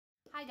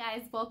Hi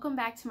guys, welcome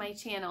back to my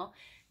channel.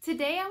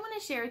 Today I want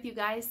to share with you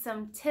guys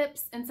some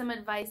tips and some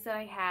advice that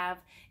I have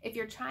if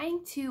you're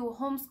trying to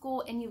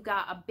homeschool and you've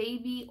got a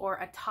baby or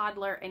a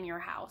toddler in your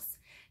house.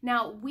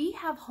 Now, we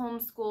have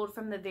homeschooled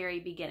from the very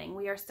beginning.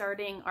 We are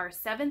starting our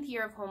 7th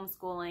year of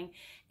homeschooling,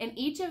 and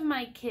each of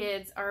my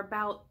kids are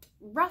about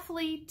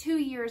roughly 2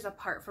 years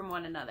apart from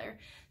one another.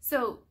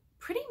 So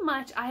pretty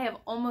much I have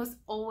almost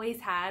always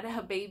had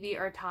a baby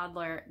or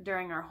toddler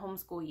during our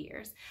homeschool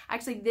years.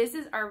 Actually, this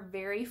is our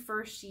very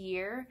first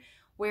year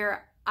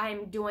where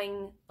I'm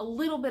doing a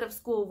little bit of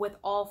school with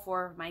all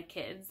 4 of my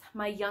kids.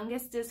 My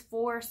youngest is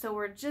 4, so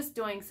we're just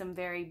doing some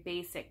very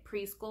basic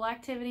preschool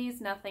activities,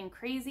 nothing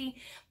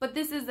crazy. But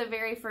this is the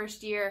very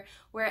first year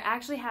where I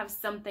actually have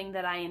something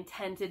that I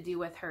intend to do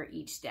with her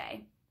each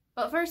day.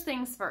 But first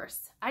things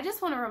first, I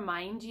just want to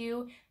remind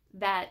you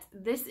that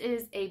this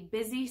is a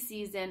busy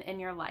season in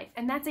your life,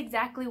 and that's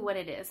exactly what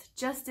it is,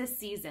 just a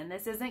season.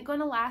 This isn't going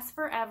to last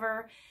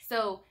forever,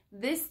 so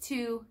this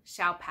too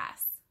shall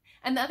pass.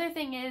 And the other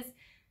thing is,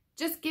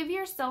 just give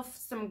yourself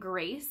some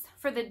grace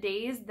for the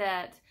days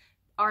that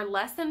are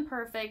less than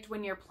perfect.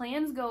 When your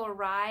plans go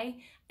awry,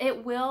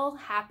 it will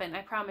happen,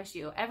 I promise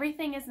you.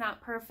 Everything is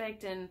not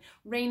perfect and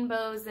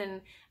rainbows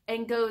and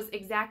goes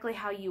exactly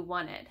how you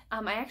want it.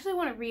 I actually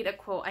want to read a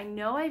quote. I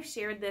know I've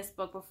shared this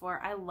book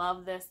before. I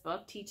love this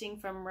book, Teaching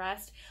from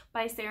Rest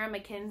by Sarah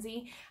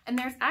Mackenzie. And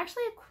there's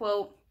actually a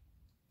quote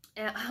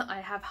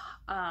I have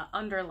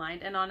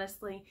underlined, and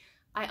honestly,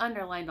 I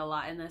underlined a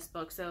lot in this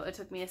book, so it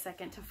took me a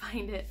second to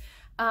find it.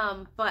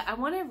 But I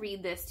want to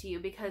read this to you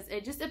because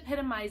it just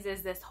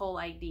epitomizes this whole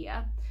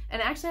idea. And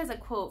it actually has a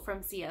quote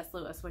from C.S.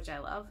 Lewis, which I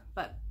love.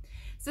 But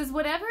it says,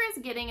 "Whatever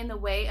is getting in the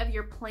way of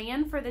your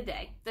plan for the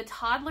day, the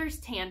toddler's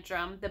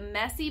tantrum, the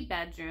messy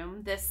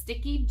bedroom, the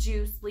sticky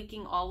juice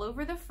leaking all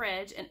over the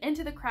fridge and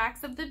into the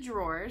cracks of the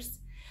drawers,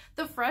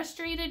 the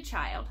frustrated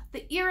child,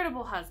 the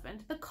irritable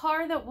husband, the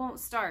car that won't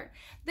start,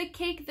 the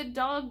cake the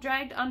dog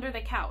dragged under the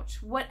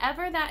couch,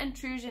 whatever that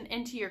intrusion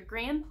into your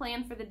grand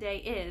plan for the day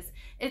is,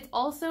 it's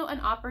also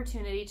an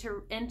opportunity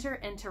to enter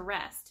into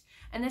rest."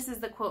 And this is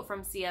the quote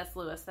from C.S.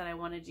 Lewis that I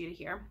wanted you to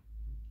hear.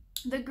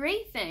 "The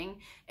great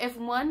thing, if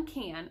one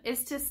can,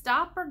 is to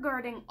stop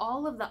regarding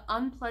all of the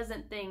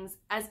unpleasant things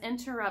as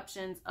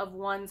interruptions of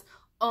one's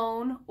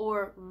own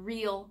or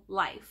real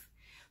life.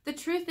 The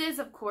truth is,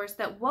 of course,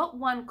 that what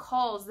one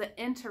calls the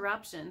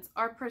interruptions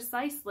are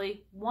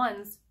precisely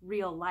one's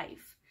real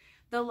life.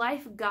 The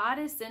life God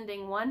is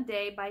sending one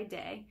day by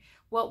day,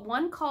 what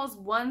one calls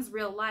one's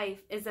real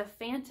life, is a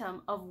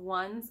phantom of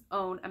one's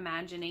own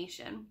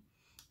imagination."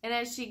 And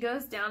as she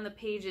goes down the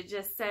page, it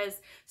just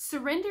says,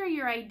 "Surrender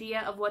your idea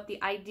of what the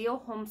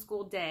ideal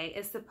homeschool day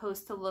is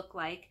supposed to look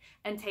like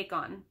and take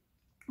on,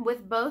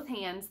 with both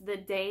hands, the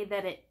day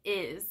that it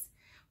is.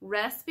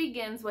 Rest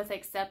begins with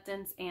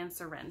acceptance and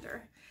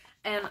surrender."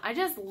 And I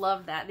just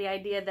love that, the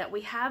idea that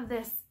we have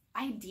this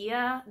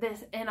idea,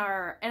 this in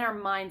our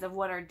minds of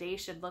what our day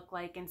should look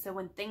like. And so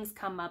when things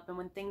come up and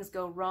when things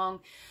go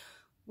wrong,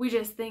 we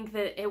just think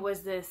that it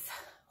was this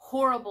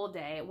horrible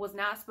day. It was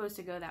not supposed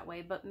to go that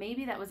way, but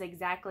maybe that was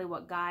exactly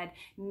what God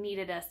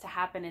needed us to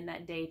happen in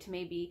that day, to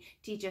maybe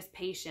teach us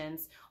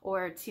patience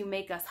or to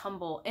make us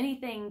humble,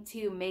 anything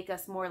to make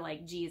us more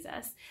like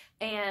Jesus.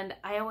 And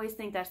I always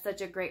think that's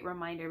such a great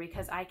reminder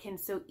because I can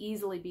so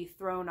easily be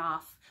thrown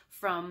off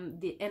from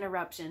the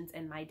interruptions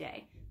in my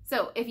day.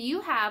 So if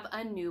you have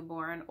a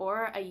newborn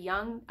or a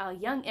young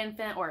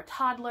infant or a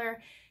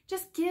toddler,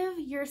 just give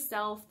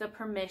yourself the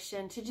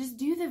permission to just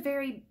do the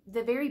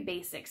very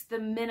basics, the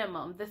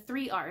minimum, the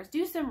 3 R's.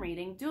 Do some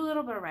reading, do a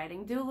little bit of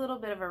writing, do a little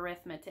bit of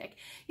arithmetic.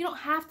 You don't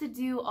have to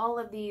do all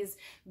of these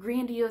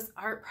grandiose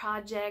art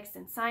projects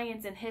and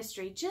science and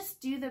history. Just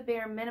do the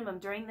bare minimum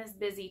during this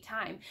busy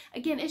time.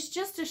 Again, it's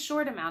just a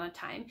short amount of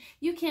time.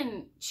 You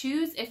can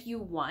choose if you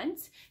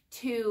want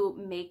to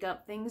make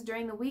up things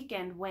during the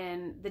weekend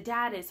when the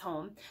dad is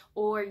home,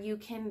 or you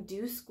can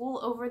do school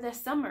over the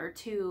summer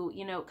to,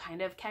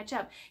 kind of catch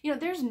up.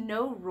 There's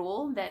no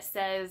rule that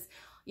says,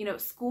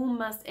 school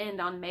must end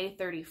on May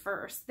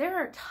 31st. There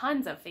are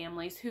tons of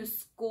families who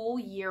school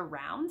year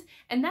round,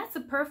 and that's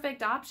a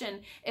perfect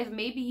option if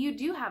maybe you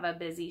do have a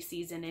busy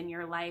season in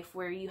your life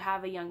where you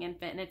have a young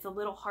infant and it's a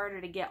little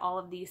harder to get all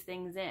of these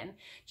things in.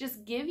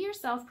 Just give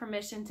yourself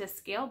permission to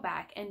scale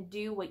back and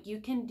do what you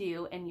can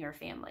do in your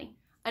family.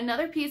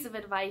 Another piece of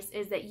advice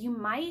is that you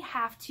might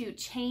have to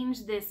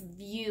change this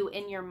view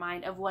in your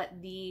mind of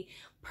what the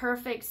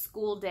perfect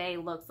school day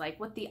looks like,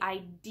 what the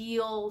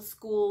ideal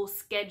school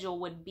schedule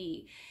would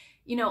be.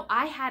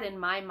 I had in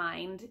my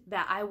mind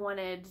that I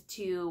wanted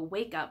to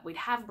wake up, we'd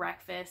have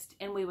breakfast,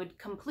 and we would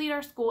complete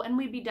our school, and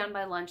we'd be done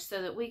by lunch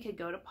so that we could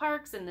go to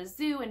parks and the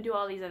zoo and do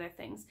all these other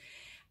things.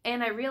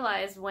 And I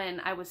realized when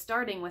I was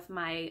starting with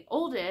my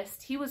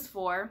oldest, he was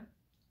 4,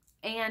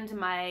 and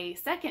my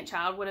second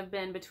child would have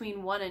been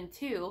between 1 and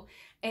 2,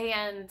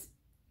 and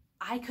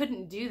I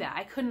couldn't do that.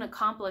 I couldn't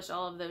accomplish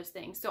all of those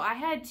things. So I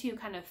had to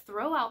kind of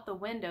throw out the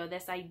window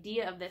this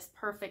idea of this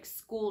perfect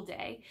school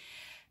day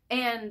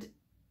and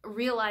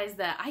realize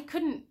that I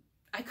couldn't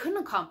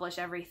accomplish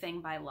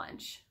everything by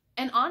lunch.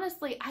 And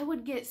honestly, I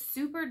would get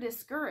super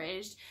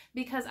discouraged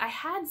because I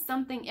had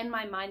something in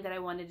my mind that I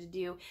wanted to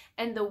do,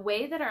 and the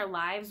way that our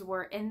lives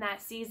were in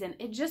that season,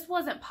 it just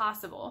wasn't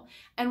possible.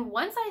 And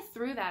once I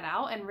threw that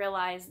out and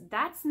realized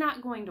that's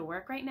not going to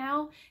work right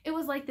now, it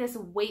was like this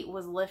weight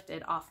was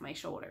lifted off my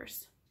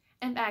shoulders.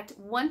 In fact,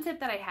 one tip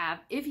that I have,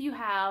 if you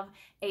have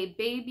a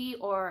baby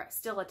or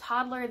still a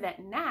toddler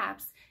that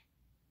naps,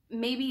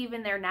 maybe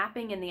even they're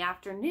napping in the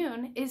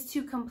afternoon, is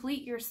to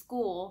complete your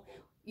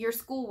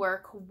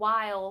schoolwork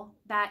while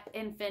that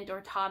infant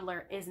or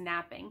toddler is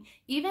napping,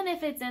 even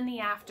if it's in the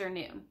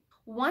afternoon.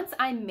 Once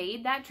I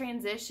made that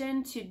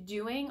transition to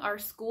doing our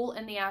school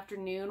in the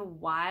afternoon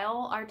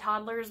while our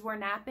toddlers were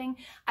napping,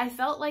 I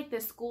felt like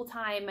the school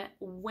time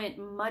went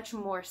much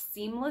more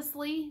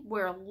seamlessly,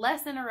 where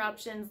less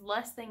interruptions,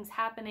 less things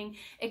happening.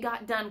 It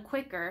got done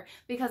quicker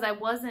because I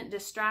wasn't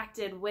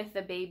distracted with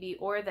the baby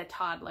or the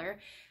toddler.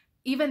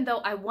 Even though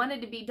I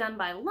wanted to be done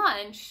by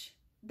lunch,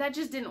 that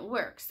just didn't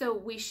work. So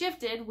we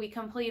shifted, we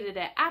completed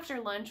it after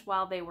lunch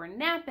while they were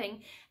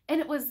napping, and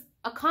it was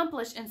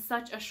accomplished in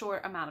such a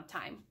short amount of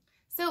time.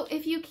 So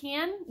if you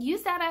can,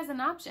 use that as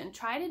an option.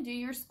 Try to do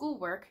your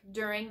schoolwork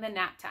during the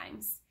nap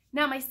times.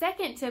 Now, my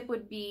second tip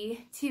would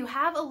be to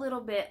have a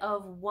little bit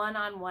of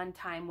one-on-one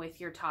time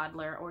with your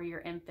toddler or your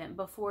infant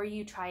before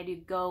you try to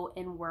go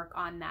and work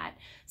on that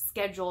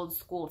scheduled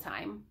school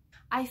time.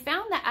 I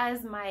found that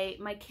as my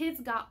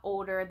kids got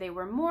older, they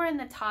were more in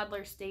the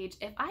toddler stage,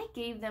 if I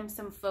gave them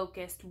some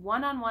focused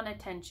one-on-one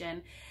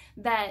attention,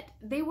 that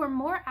they were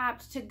more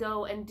apt to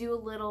go and do a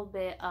little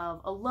bit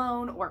of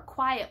alone or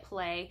quiet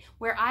play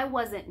where I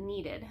wasn't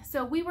needed.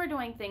 So we were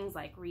doing things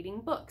like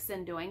reading books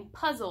and doing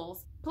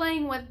puzzles,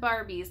 playing with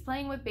Barbies,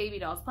 playing with baby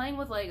dolls, playing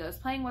with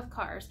Legos, playing with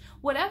cars,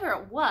 whatever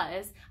it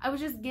was. I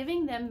was just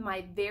giving them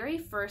my very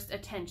first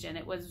attention.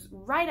 It was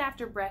right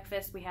after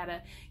breakfast. We had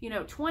a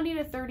 20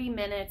 to 30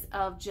 minutes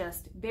of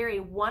just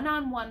very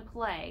one-on-one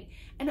play,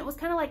 and it was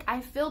kind of like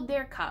I filled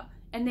their cup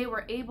and they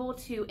were able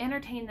to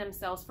entertain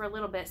themselves for a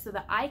little bit so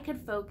that I could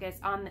focus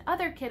on the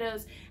other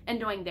kiddos and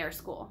doing their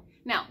school.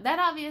 Now, that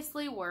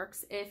obviously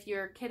works if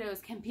your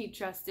kiddos can be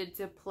trusted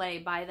to play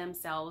by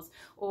themselves,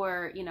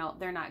 or,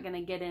 they're not going to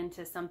get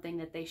into something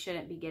that they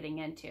shouldn't be getting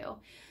into.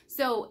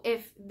 So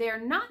if they're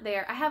not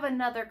there, I have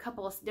another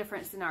couple of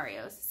different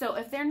scenarios. So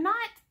if they're not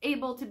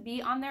able to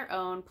be on their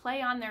own,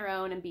 play on their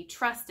own, and be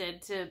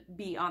trusted to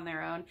be on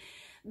their own,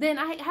 then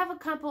I have a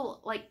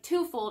couple,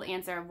 twofold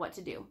answer of what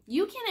to do.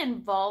 You can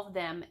involve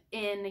them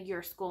in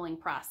your schooling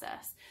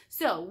process.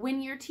 So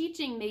when you're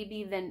teaching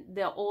maybe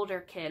the older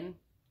kid,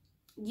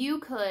 you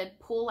could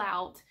pull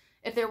out,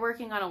 if they're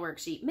working on a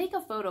worksheet, make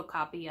a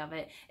photocopy of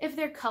it. If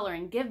they're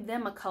coloring, give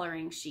them a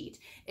coloring sheet.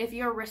 If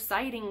you're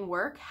reciting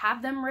work,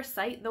 have them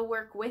recite the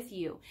work with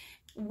you.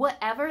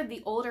 Whatever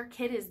the older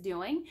kid is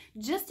doing,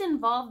 just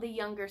involve the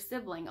younger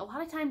sibling. A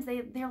lot of times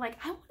they're like,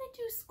 I want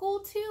to do school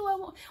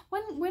too.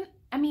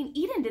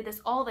 Eden did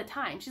this all the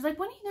time. She's like,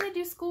 when are you going to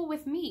do school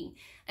with me?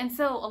 And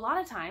so a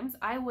lot of times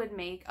I would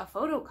make a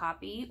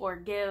photocopy or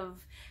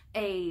give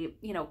a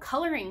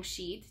coloring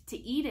sheet to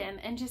Eden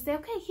and just say,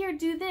 okay, here,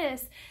 do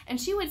this.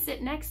 And she would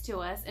sit next to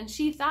us, and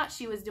she thought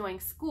she was doing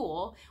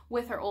school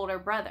with her older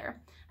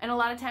brother. And a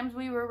lot of times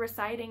we were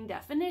reciting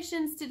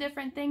definitions to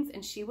different things,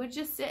 and she would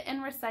just sit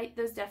and recite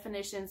those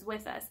definitions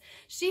with us.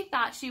 She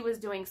thought she was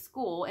doing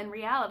school. In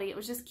reality, it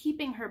was just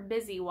keeping her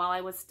busy while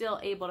I was still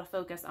able to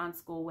focus on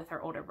school with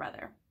her older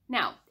brother.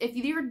 Now, if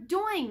you're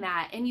doing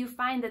that and you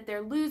find that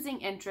they're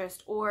losing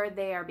interest, or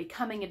they are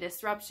becoming a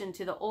disruption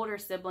to the older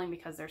sibling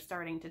because they're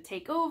starting to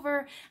take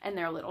over and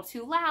they're a little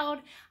too loud,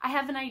 I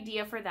have an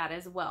idea for that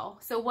as well.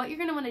 So what you're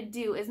going to want to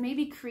do is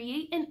maybe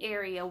create an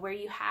area where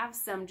you have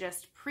some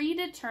just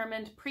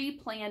predetermined,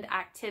 pre-planned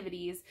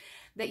activities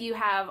that you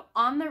have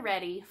on the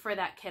ready for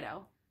that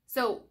kiddo.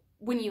 So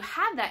when you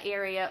have that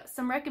area,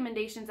 some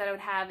recommendations that I would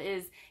have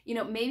is,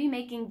 maybe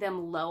making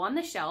them low on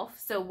the shelf.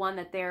 So one,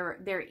 that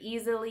they're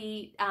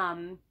easily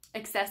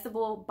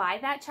accessible by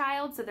that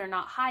child, so they're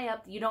not high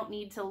up. You don't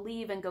need to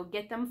leave and go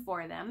get them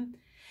for them.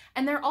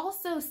 And they're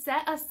also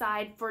set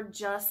aside for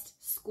just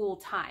school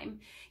time.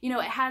 It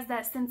has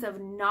that sense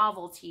of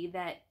novelty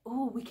that,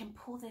 oh, we can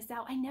pull this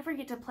out. I never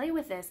get to play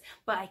with this,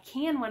 but I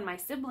can when my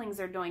siblings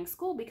are doing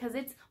school because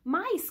it's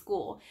my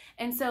school.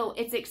 And so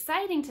it's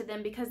exciting to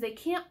them because they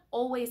can't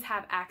always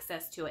have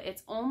access to it.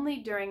 It's only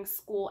during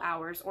school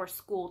hours or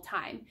school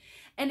time.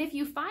 And if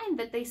you find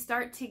that they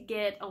start to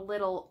get a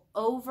little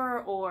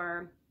over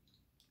or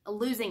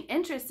losing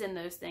interest in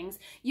those things,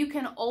 you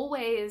can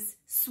always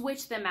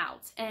switch them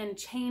out and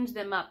change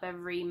them up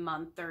every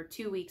month or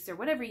 2 weeks or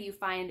whatever you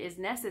find is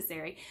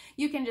necessary.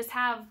 You can just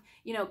have,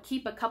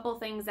 keep a couple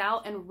things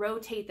out and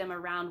rotate them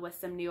around with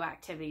some new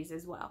activities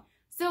as well.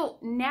 So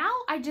now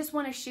I just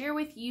want to share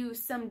with you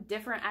some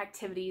different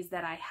activities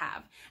that I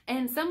have.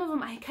 And some of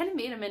them, I kind of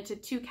made them into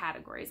two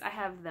categories. I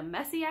have the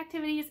messy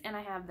activities and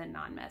I have the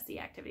non-messy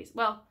activities.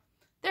 Well,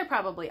 they're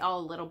probably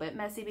all a little bit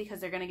messy because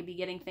they're going to be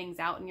getting things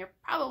out and you're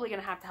probably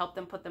going to have to help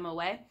them put them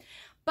away.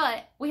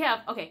 But we have,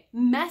 okay,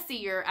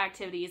 messier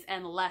activities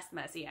and less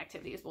messy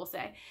activities, we'll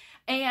say.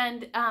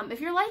 And if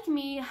you're like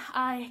me,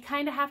 I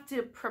kind of have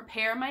to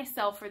prepare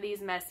myself for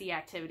these messy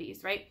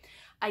activities, right?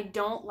 I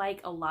don't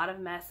like a lot of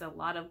mess, a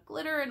lot of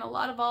glitter, and a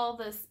lot of all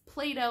this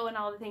Play-Doh and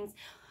all the things.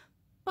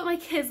 But my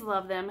kids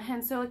love them,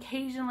 and so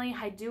occasionally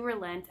I do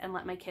relent and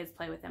let my kids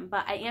play with them.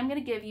 But I am going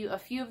to give you a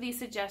few of these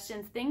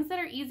suggestions, things that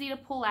are easy to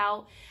pull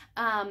out,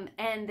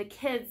 and the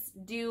kids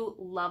do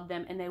love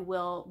them, and they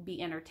will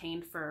be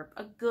entertained for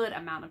a good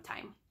amount of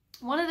time.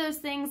 One of those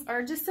things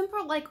are just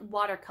simple like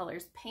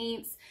watercolors,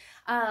 paints,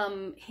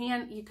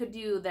 you could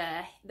do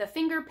the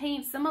finger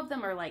paint. Some of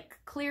them are like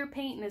clear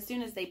paint, and as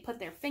soon as they put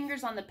their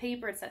fingers on the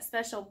paper, it's that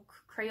special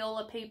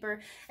Crayola paper,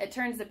 it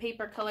turns the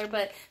paper color.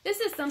 But this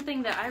is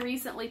something that I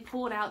recently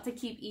pulled out to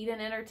keep Eden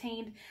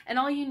entertained, and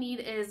all you need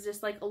is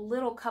just like a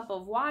little cup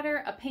of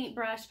water, a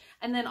paintbrush,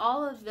 and then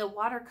all of the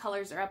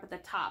watercolors are up at the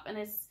top, and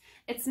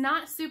it's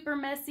not super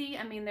messy.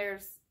 I mean,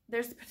 there's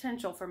the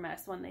potential for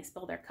mess when they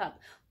spill their cup,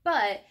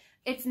 but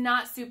it's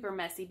not super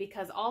messy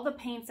because all the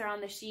paints are on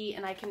the sheet,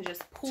 and I can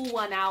just pull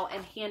one out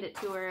and hand it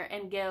to her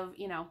and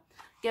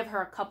give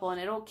her a couple,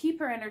 and it'll keep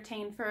her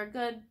entertained for a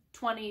good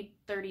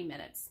 20-30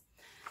 minutes.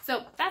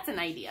 So that's an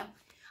idea.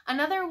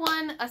 Another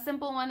one, a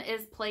simple one,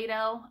 is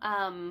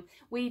Play-Doh.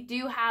 We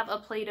do have a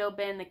Play-Doh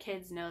bin. The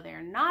kids know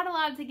they're not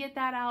allowed to get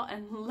that out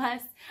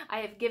unless I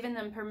have given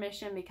them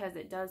permission, because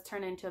it does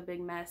turn into a big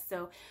mess.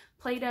 So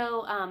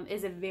Play-Doh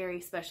is a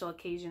very special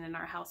occasion in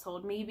our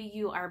household. Maybe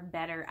you are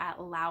better at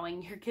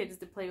allowing your kids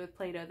to play with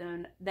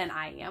Play-Doh than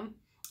I am.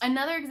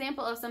 Another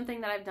example of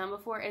something that I've done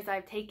before is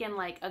I've taken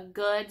like a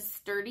good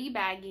sturdy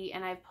baggie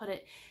and I've put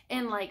it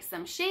in like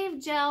some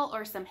shave gel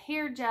or some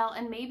hair gel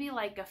and maybe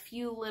like a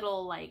few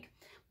little like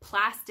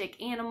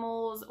plastic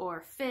animals or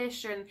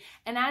fish,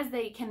 and as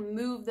they can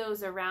move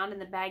those around in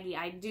the baggie,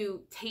 I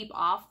do tape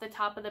off the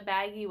top of the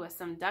baggie with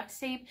some duct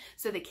tape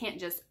so they can't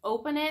just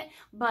open it.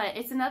 But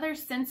it's another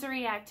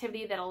sensory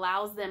activity that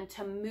allows them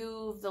to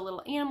move the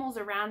little animals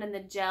around in the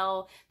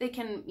gel. They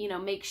can,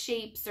 make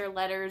shapes or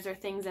letters or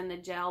things in the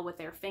gel with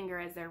their finger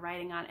as they're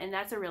writing on, and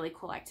that's a really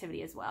cool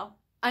activity as well.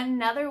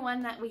 Another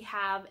one that we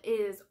have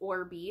is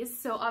Orbeez.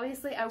 So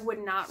obviously I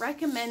would not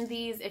recommend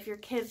these if your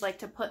kids like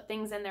to put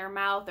things in their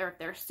mouth or if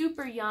they're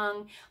super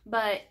young,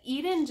 but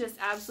Eden just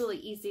absolutely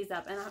eats these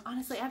up. And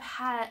honestly,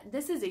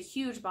 this is a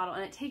huge bottle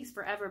and it takes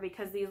forever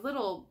because these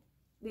little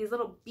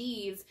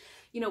beads,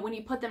 when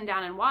you put them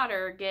down in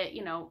water, get,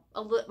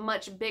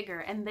 much bigger,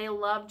 and they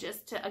love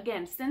just to,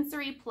 again,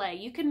 sensory play.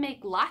 You can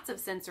make lots of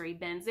sensory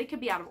bins. They could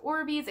be out of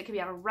Orbeez, it could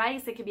be out of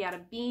rice, it could be out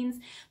of beans,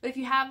 but if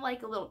you have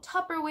like a little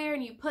Tupperware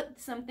and you put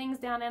some things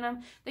down in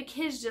them, the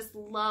kids just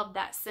love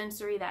that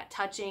sensory, that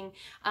touching.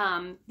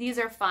 These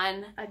are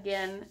fun.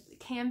 Again,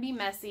 can be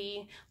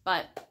messy,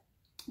 but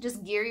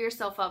just gear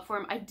yourself up for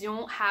them. I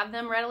don't have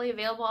them readily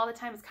available all the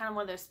time. It's kind of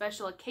one of those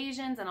special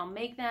occasions, and I'll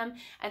make them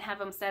and have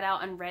them set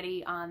out and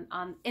ready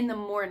in the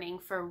morning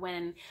for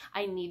when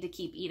I need to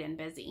keep Eden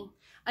busy.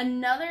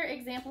 Another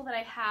example that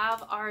I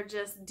have are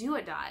just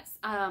do-a-dots.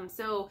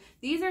 So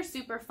these are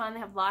super fun. They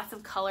have lots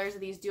of colors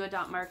of these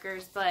do-a-dot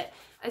markers, but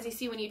as you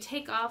see, when you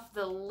take off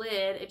the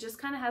lid, it just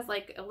kind of has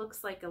like, it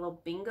looks like a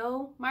little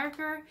bingo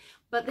marker,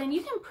 but then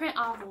you can print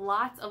off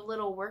lots of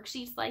little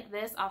worksheets like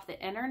this off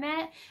the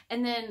internet,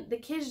 and then the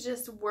kids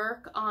just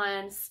work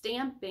on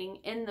stamping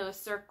in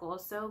those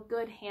circles. So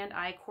good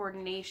hand-eye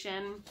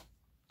coordination.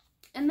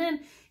 And then,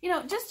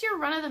 just your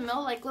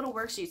run-of-the-mill like little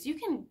worksheets. You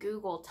can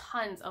Google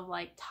tons of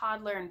like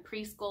toddler and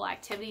preschool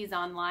activities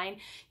online.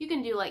 You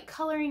can do like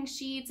coloring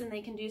sheets, and they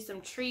can do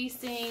some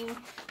tracing.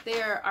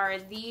 There are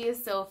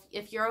these, so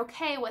if you're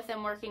okay with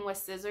them working with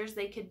scissors,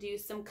 they could do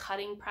some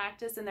cutting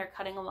practice, and they're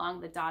cutting along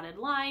the dotted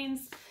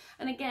lines.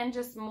 And again,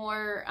 just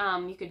more,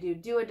 you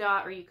could do a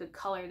dot, or you could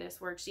color this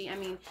worksheet. I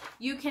mean,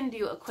 you can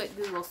do a quick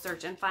Google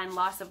search and find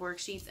lots of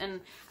worksheets.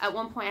 And at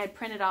one point I had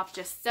printed off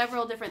just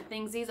several different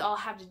things. These all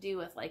have to do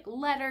with like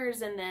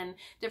letters, and then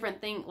different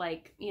things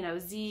like,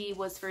 Z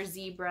was for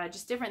zebra,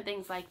 just different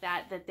things like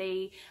that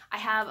I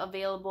have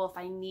available if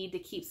I need to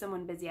keep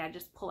someone busy. I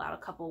just pull out a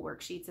couple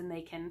worksheets and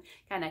they can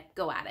kind of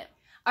go at it.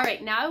 All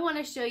right, now I want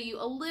to show you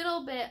a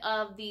little bit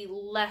of the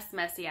less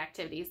messy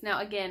activities.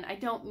 Now, again, I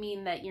don't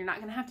mean that you're not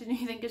going to have to do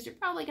anything, because you're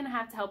probably going to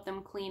have to help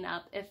them clean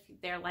up. If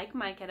they're like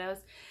my kiddos,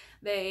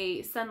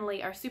 they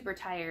suddenly are super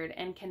tired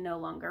and can no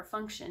longer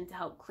function to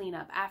help clean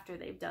up after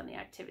they've done the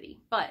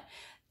activity. But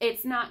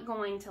it's not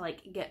going to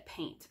like get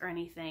paint or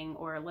anything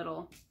or a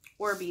little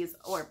Orbeez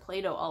or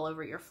Play-Doh all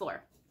over your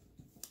floor.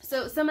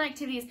 So some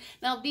activities,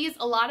 now these,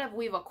 a lot of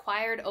we've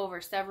acquired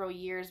over several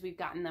years. We've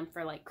gotten them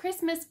for like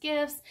Christmas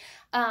gifts,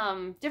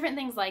 different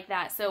things like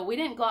that. So we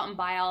didn't go out and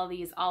buy all of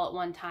these all at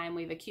one time.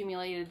 We've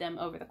accumulated them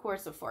over the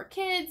course of 4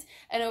 kids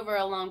and over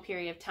a long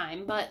period of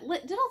time. But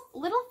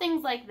little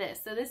things like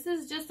this. So this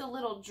is just a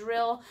little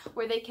drill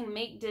where they can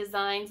make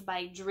designs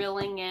by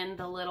drilling in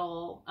the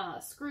little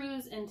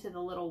screws into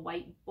the little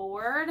white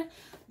board.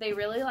 They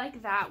really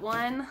like that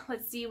one.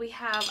 Let's see, we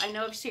have, I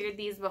know I've shared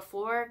these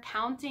before,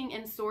 counting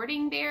and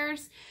sorting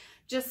bears.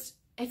 Just,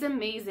 it's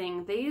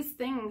amazing. These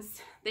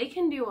things, they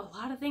can do a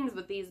lot of things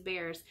with these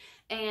bears,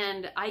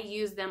 and I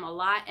use them a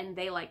lot, and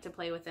they like to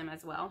play with them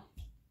as well.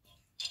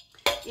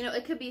 You know,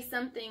 it could be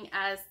something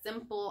as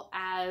simple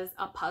as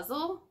a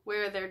puzzle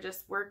where they're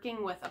just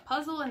working with a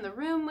puzzle in the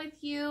room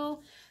with you.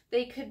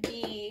 They could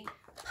be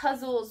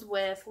puzzles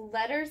with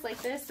letters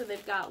like this. So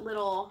they've got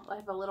I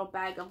have a little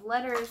bag of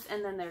letters,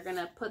 and then they're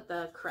gonna put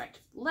the correct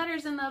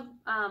letters in the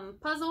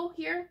puzzle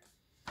here.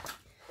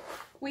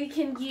 We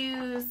can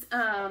use,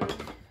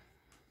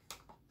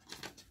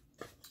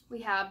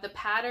 we have the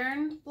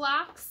pattern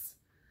blocks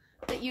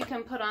that you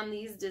can put on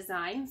these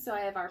designs. So I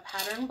have our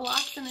pattern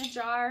blocks in a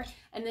jar,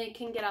 and then you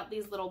can get out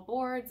these little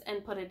boards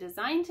and put a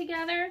design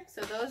together.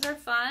 So those are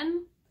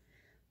fun.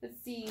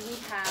 Let's see,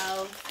 we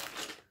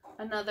have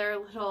another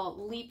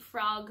little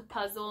leapfrog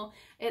puzzle.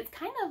 It's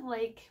kind of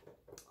like,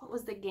 what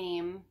was the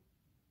game?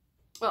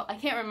 Well, I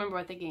can't remember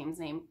what the game's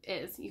name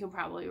is. You can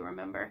probably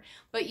remember.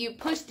 But you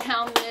push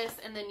down this,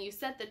 and then you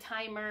set the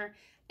timer,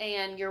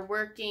 and you're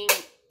working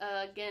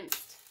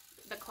against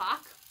the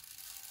clock.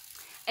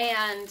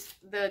 And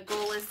the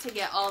goal is to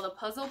get all the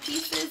puzzle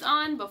pieces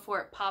on before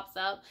it pops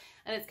up.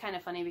 And it's kind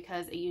of funny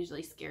because it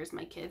usually scares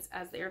my kids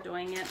as they're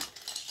doing it.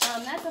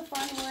 That's a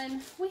fun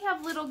one. We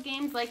have little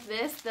games like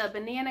this, the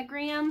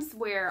bananagrams,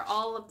 where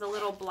all of the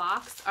little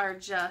blocks are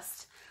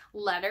just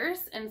letters,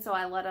 and so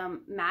I let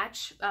them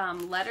match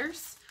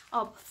letters.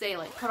 I'll say,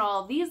 like, put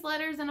all these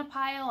letters in a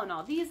pile and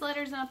all these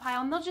letters in a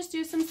pile, and they'll just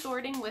do some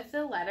sorting with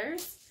the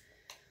letters.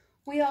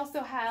 We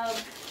also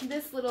have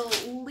this little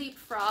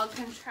leapfrog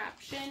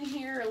contraption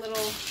here, a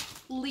little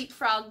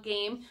leapfrog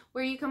game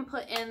where you can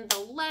put in the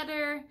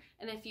letter,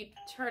 and if you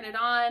turn it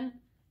on,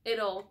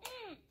 it'll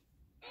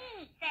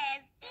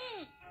says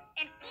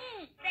and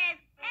says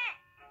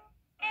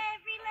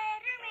every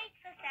letter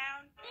makes a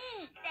sound.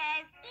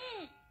 Says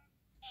and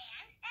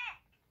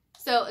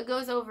so it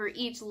goes over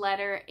each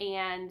letter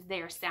and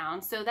their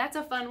sound. So that's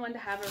a fun one to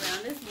have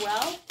around as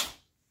well.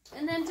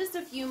 And then just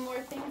a few more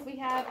things we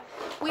have.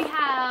 We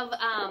have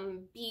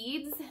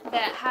beads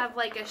that have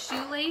like a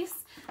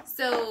shoelace.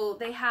 So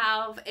they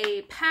have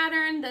a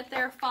pattern that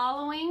they're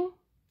following,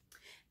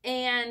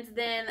 and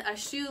then a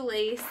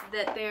shoelace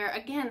that they're,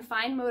 again,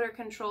 fine motor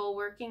control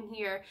working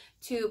here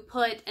to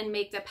put and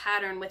make the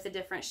pattern with the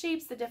different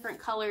shapes, the different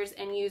colors,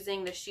 and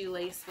using the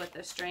shoelace with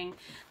the string.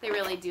 They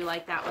really do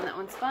like that one. That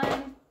one's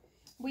fun.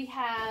 We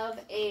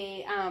have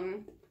a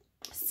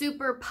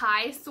super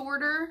pie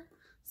sorter.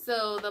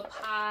 So the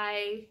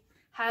pie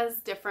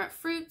has different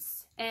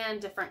fruits and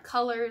different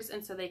colors,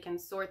 and so they can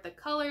sort the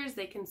colors,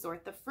 they can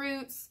sort the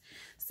fruits.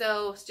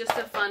 So it's just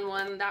a fun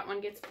one. That one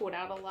gets pulled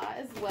out a lot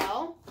as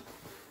well.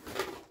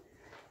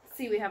 Let's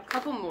see, we have a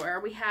couple more.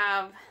 We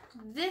have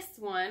this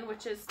one,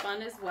 which is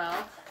fun as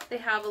well. They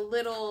have a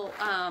little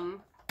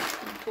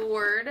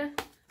board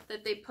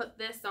that they put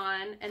this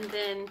on, and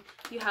then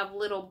you have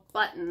little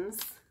buttons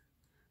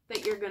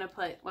that you're gonna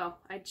put, well,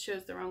 I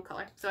chose the wrong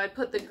color. So I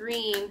put the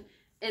green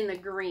in the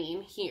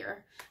green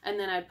here, and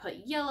then I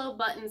put yellow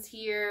buttons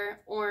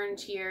here,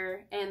 orange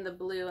here, and the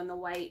blue and the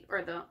white,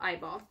 or the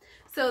eyeball.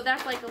 So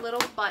that's like a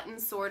little button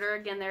sorter.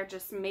 Again, they're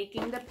just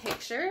making the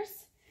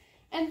pictures.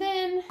 And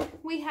then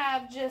we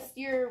have just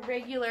your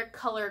regular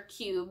color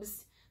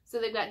cubes.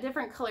 So they've got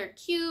different color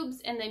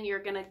cubes, and then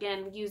you're gonna,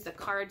 again, use the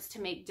cards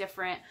to make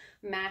different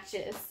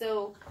matches.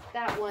 So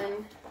that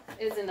one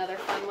is another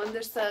fun one.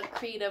 There's the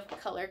creative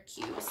color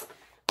cubes.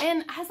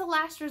 And as a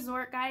last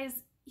resort,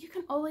 guys, you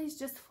can always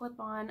just flip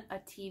on a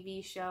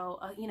TV show,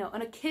 you know,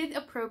 on a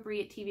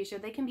kid-appropriate TV show.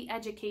 They can be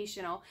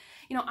educational.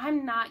 You know,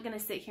 I'm not going to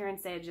sit here and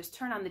say, just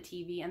turn on the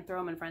TV and throw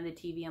them in front of the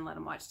TV and let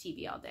them watch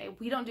TV all day.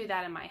 We don't do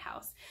that in my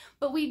house.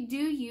 But we do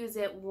use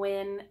it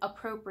when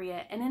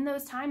appropriate. And in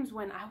those times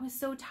when I was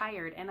so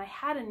tired and I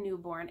had a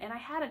newborn and I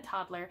had a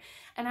toddler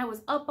and I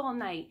was up all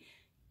night,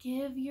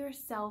 give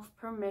yourself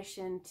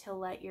permission to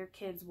let your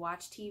kids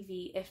watch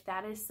TV if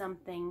that is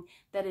something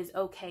that is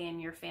okay in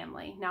your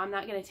family. Now, I'm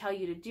not going to tell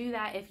you to do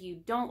that if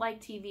you don't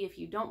like TV, if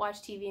you don't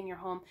watch TV in your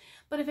home,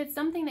 but if it's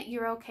something that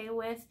you're okay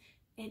with,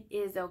 it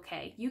is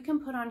okay. You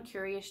can put on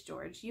Curious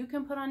George, you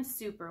can put on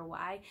Super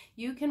Y,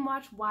 you can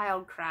watch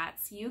Wild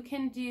Kratts, you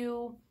can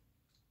do,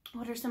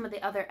 what are some of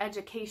the other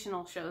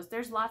educational shows?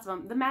 There's lots of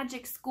them. The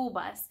Magic School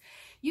Bus.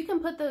 You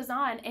can put those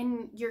on,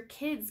 and your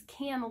kids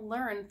can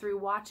learn through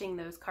watching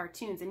those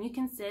cartoons, and you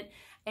can sit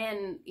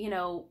and, you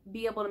know,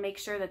 be able to make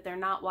sure that they're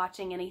not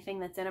watching anything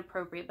that's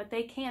inappropriate, but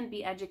they can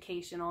be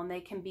educational and they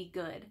can be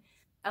good.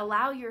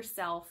 allow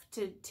yourself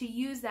to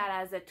use that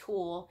as a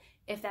tool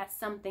if that's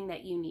something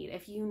that you need,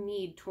 if you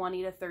need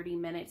 20 to 30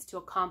 minutes to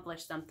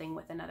accomplish something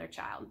with another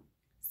child.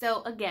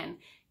 So again,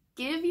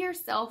 give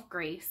yourself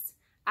grace.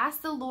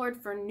 Ask the Lord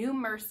for new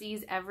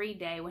mercies every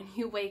day when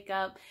you wake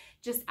up.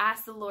 Just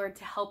ask the Lord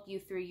to help you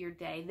through your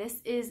day.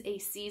 This is a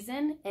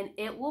season and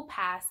it will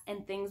pass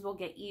and things will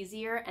get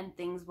easier and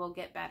things will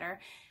get better.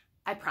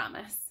 I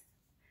promise.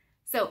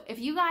 So if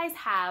you guys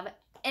have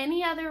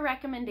any other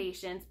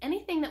recommendations,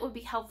 anything that would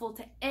be helpful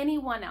to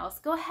anyone else,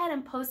 go ahead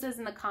and post those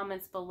in the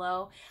comments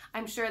below.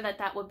 I'm sure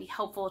that would be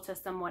helpful to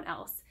someone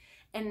else.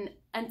 And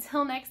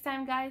until next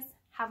time, guys,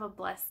 have a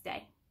blessed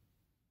day.